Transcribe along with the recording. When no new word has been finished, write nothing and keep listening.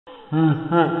I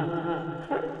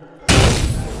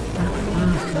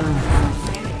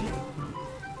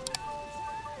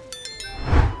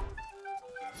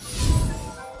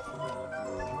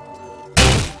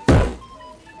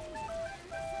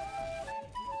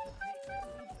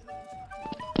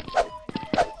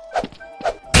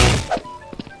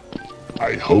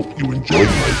hope you enjoyed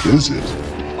my visit.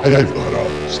 I've got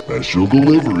a special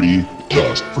delivery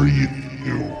just for you.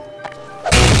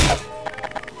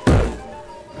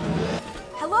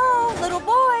 Hello, little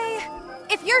boy.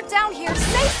 If you're down here,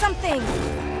 say something.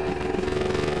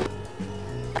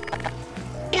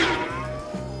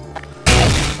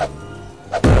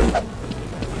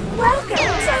 Welcome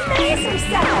to Laser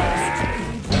Cells.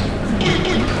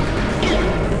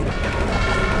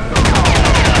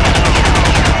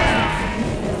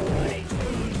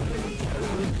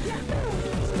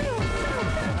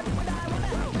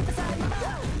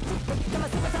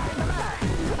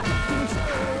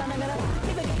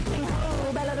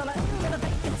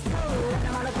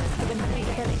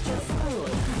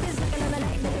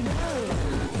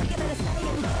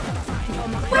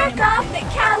 Work off the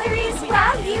calories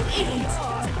while you eat.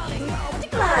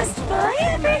 Lost boy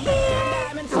over here.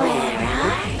 Where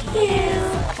are you?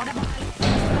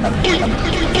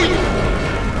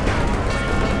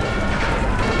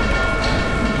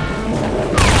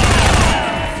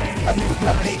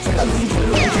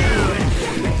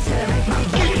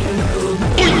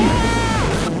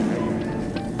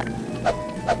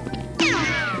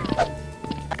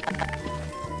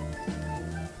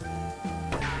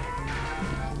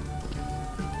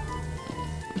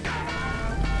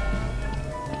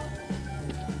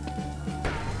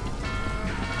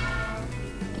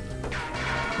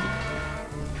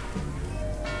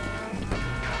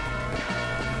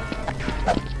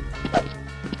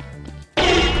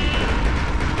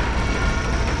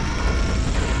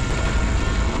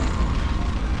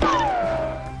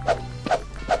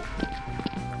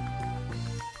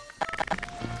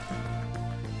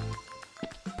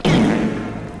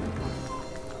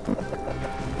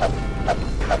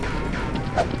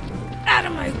 Out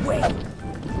of my way!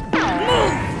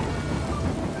 Move!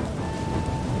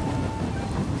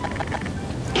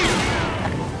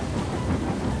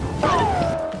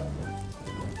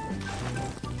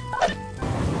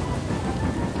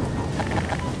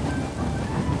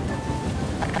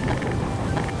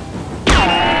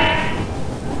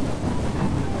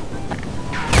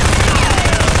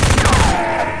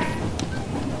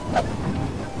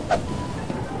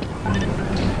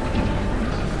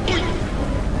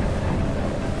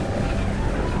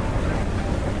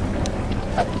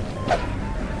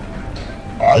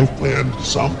 I've planned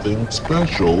something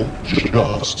special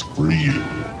just for you.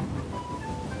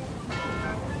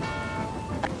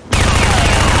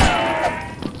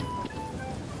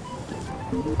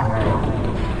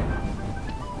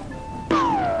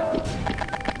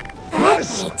 Let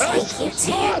me take you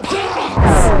to your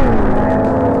parents.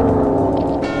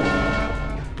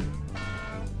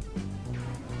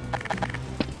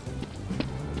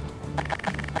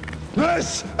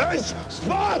 This is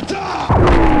Sparta!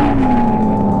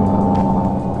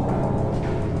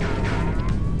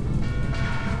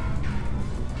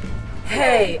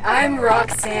 Hey, I'm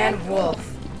Roxanne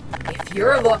Wolf. If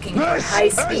you're looking for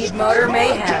high-speed motor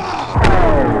mayhem...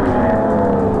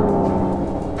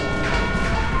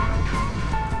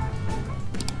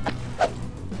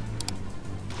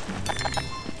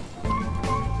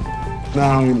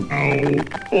 Now,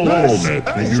 all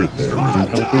that you're there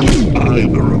isn't helping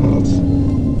either of us.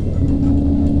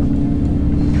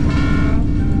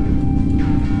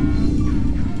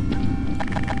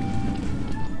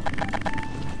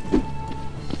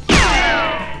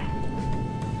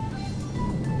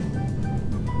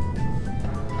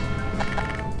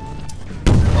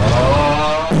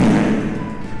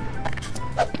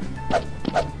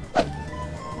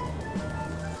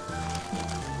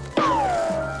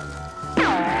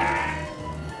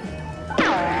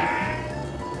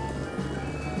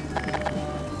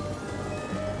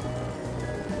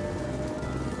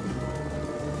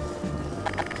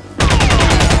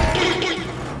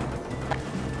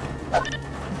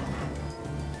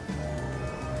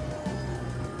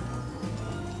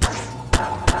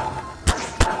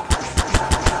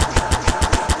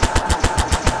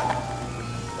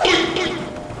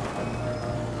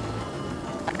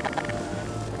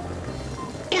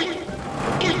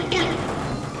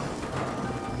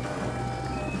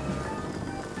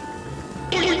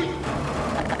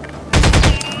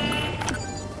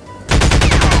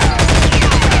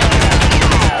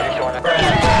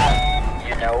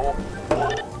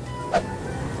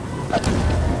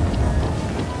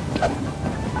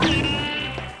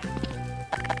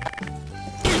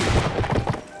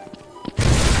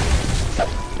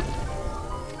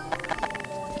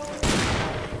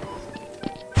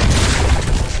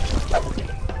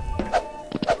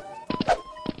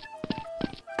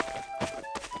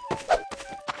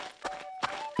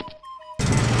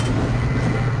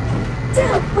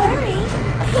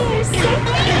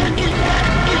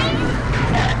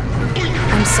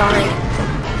 sorry.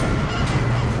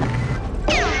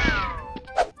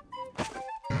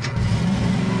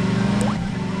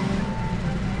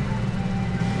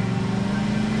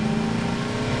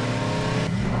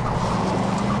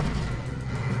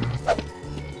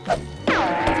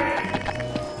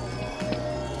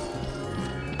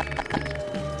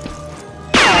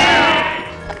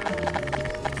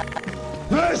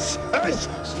 This is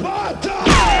Sparta!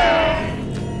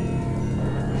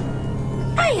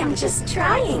 I am just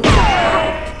trying to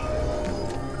help.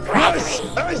 This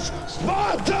Gregory! is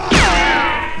Sparta!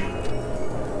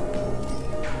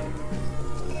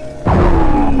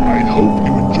 I hope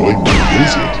you enjoyed my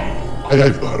visit.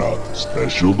 I've got a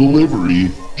special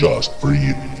delivery just for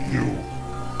you.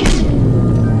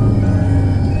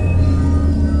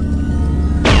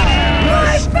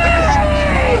 This is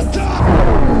Sparta!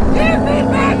 Give me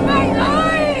back my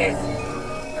eyes!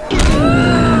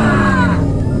 Ah!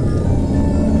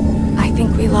 I think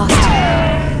we lost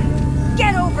him.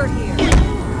 Get over here!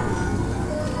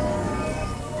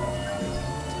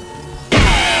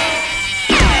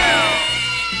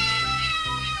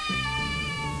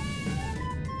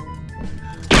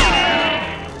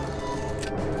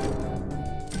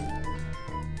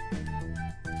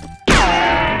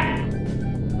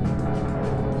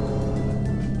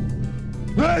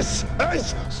 This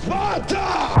is Sparta!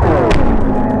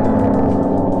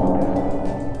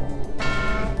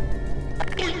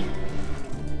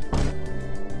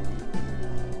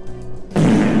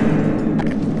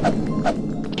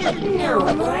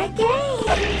 No more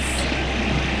games!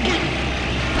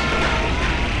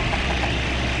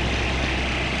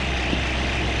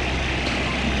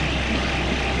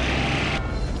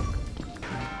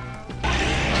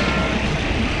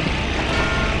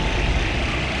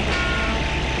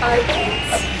 I can't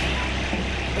see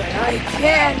you, but I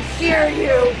can hear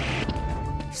you!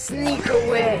 Sneak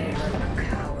away, little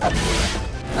coward.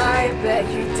 I bet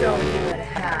you don't even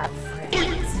have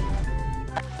friends.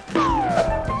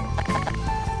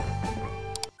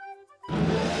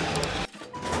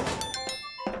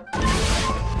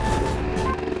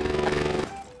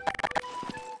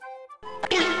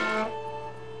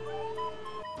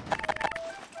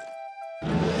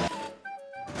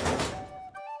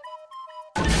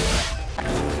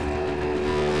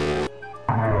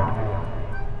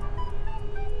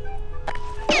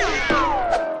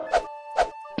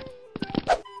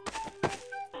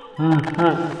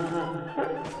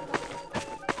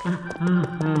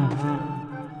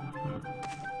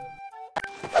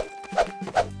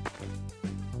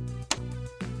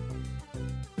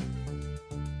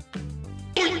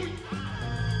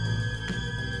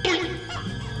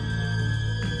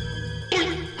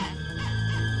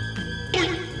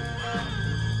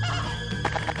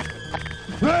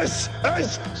 This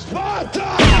is Sparta!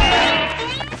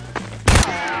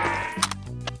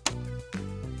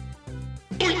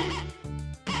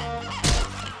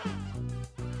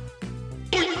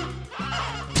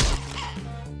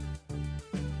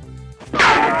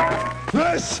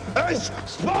 This is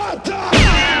Sparta!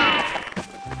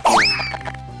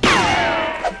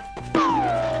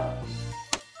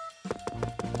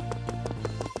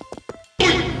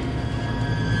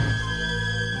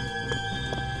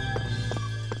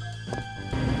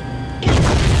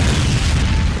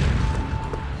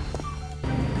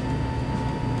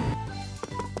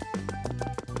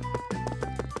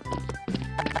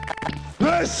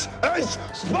 This is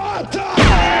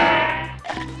Sparta!